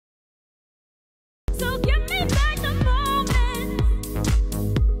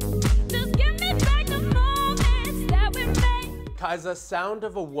Kiesza, Sound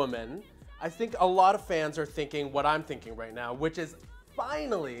of a Woman. I think a lot of fans are thinking what I'm thinking right now, which is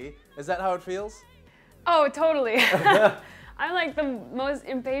finally, is that how it feels? Oh, totally. I'm like the most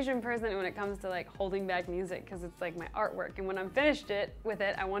impatient person when it comes to like holding back music because it's like my artwork, and when I'm finished with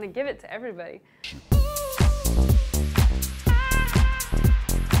it, I want to give it to everybody.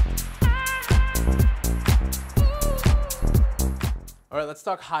 All right, let's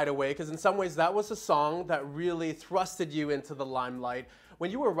talk Hideaway, because in some ways that was a song that really thrusted you into the limelight.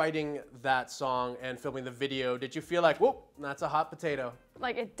 When you were writing that song and filming the video, did you feel like, whoop, that's a hot potato?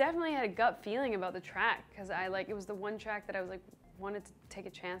 Like, it definitely had a gut feeling about the track, because it was the one track that I was like, wanted to take a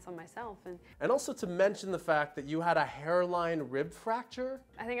chance on myself. And also to mention the fact that you had a hairline rib fracture.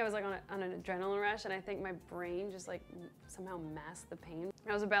 I think I was like on an adrenaline rush, and I think my brain just like somehow masked the pain.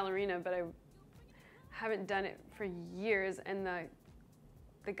 I was a ballerina, but I haven't done it for years, and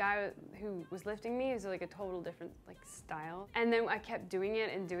the guy who was lifting me is like a total different like style. And then I kept doing it,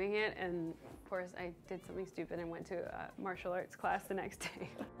 and of course I did something stupid and went to a martial arts class the next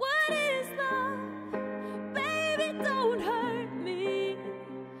day. What is love? Baby, don't hurt me.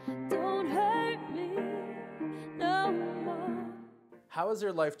 Don't hurt me no more. How has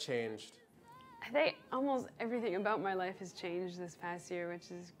your life changed? I think almost everything about my life has changed this past year, which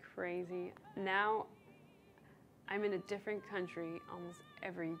is crazy. Now I'm in a different country almost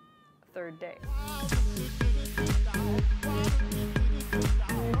every third day.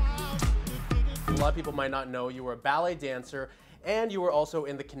 A lot of people might not know you were a ballet dancer, and you were also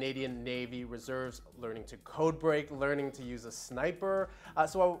in the Canadian Navy Reserves, learning to code break, learning to use a sniper.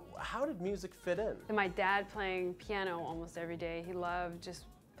 So how did music fit in? And my dad playing piano almost every day. He loved just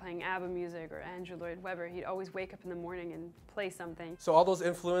playing ABBA music or Andrew Lloyd Webber. He'd always wake up in the morning and play something. So all those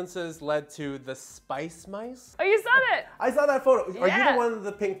influences led to the Spice Mice? Oh, you saw that? I saw that photo. Yeah. Are you the one with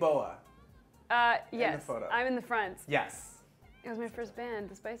the pink boa? Yes, in the photo. I'm in the front. Yes. It was my first band,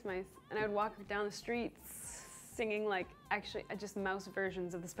 the Spice Mice, and I would walk down the streets singing like, actually, just mouse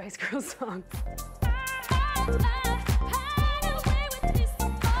versions of the Spice Girls songs.